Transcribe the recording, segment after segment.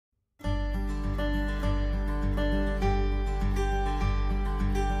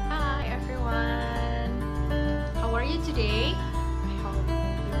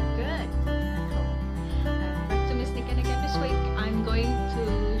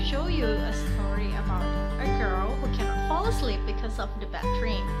asleep because of the bad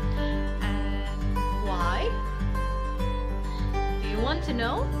dream. And why? Do you want to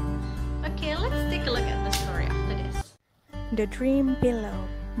know? Okay, let's take a look at the story after this. The Dream Pillow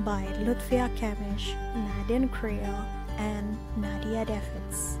by Lutfia Kamish, Nadine Creel, and Nadia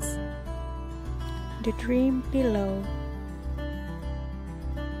Davids. The Dream Pillow.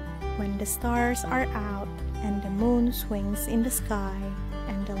 When the stars are out and the moon swings in the sky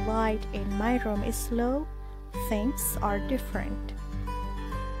and the light in my room is low, things are different.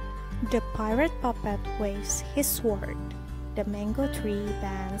 The pirate puppet waves his sword. The mango tree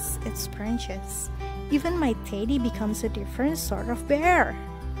bends its branches. Even my teddy becomes a different sort of bear.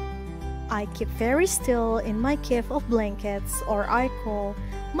 I keep very still in my cave of blankets, or I call,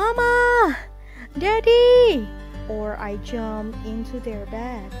 "Mama! Daddy!" or I jump into their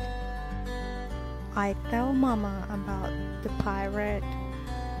bed. I tell Mama about the pirate,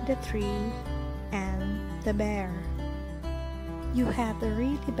 the tree, and the bear. You had a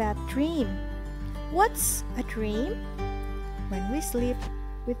really bad dream. What's a dream? When we sleep,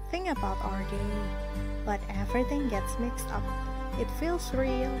 we think about our day, but everything gets mixed up. It feels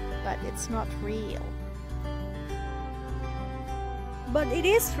real, but it's not real. But it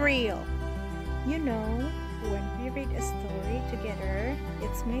is real. You know, when we read a story together,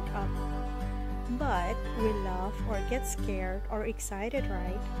 it's made up. But we laugh or get scared or excited,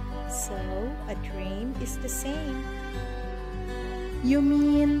 right? So, a dream is the same. You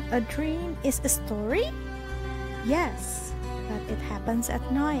mean a dream is a story? Yes, but it happens at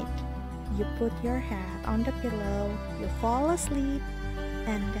night. You put your head on the pillow, you fall asleep,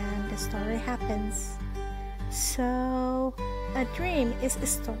 and then the story happens. So, a dream is a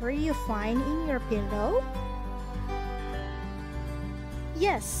story you find in your pillow?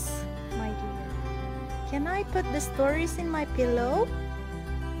 Yes, my dear. Can I put the stories in my pillow?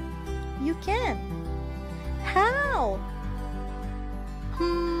 You can. How?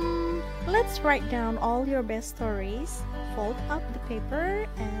 Let's write down all your best stories, fold up the paper,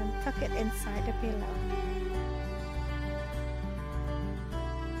 and tuck it inside the pillow.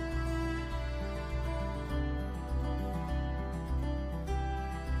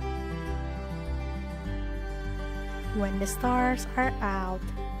 When the stars are out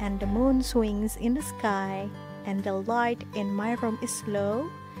and the moon swings in the sky and the light in my room is low,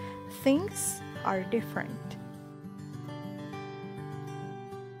 things are different.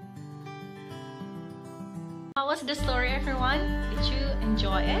 How was the story, everyone? Did you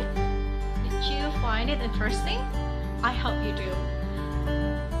enjoy it? Did you find it interesting? I hope you do.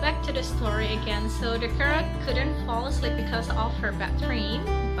 Back to the story again. So the girl couldn't fall asleep because of her bad dream,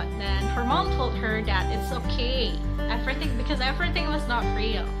 but then her mom told her that it's okay. Because everything was not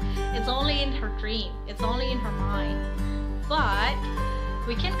real. It's only in her dream. It's only in her mind. But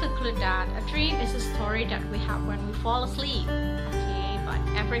we can conclude that a dream is a story that we have when we fall asleep. Okay, but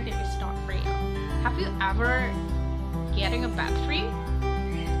everything is not real. Have you ever getting a bad dream?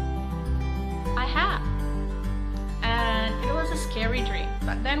 I have. And it was a scary dream.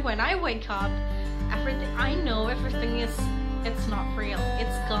 But then when I wake up, I know everything it's not real.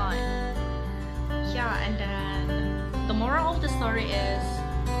 It's gone. Yeah, and then the moral of the story is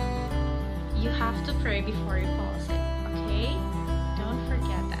you have to pray before you fall asleep. Okay? Don't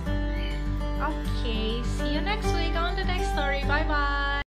forget that. Okay, see you next week on the next story. Bye bye.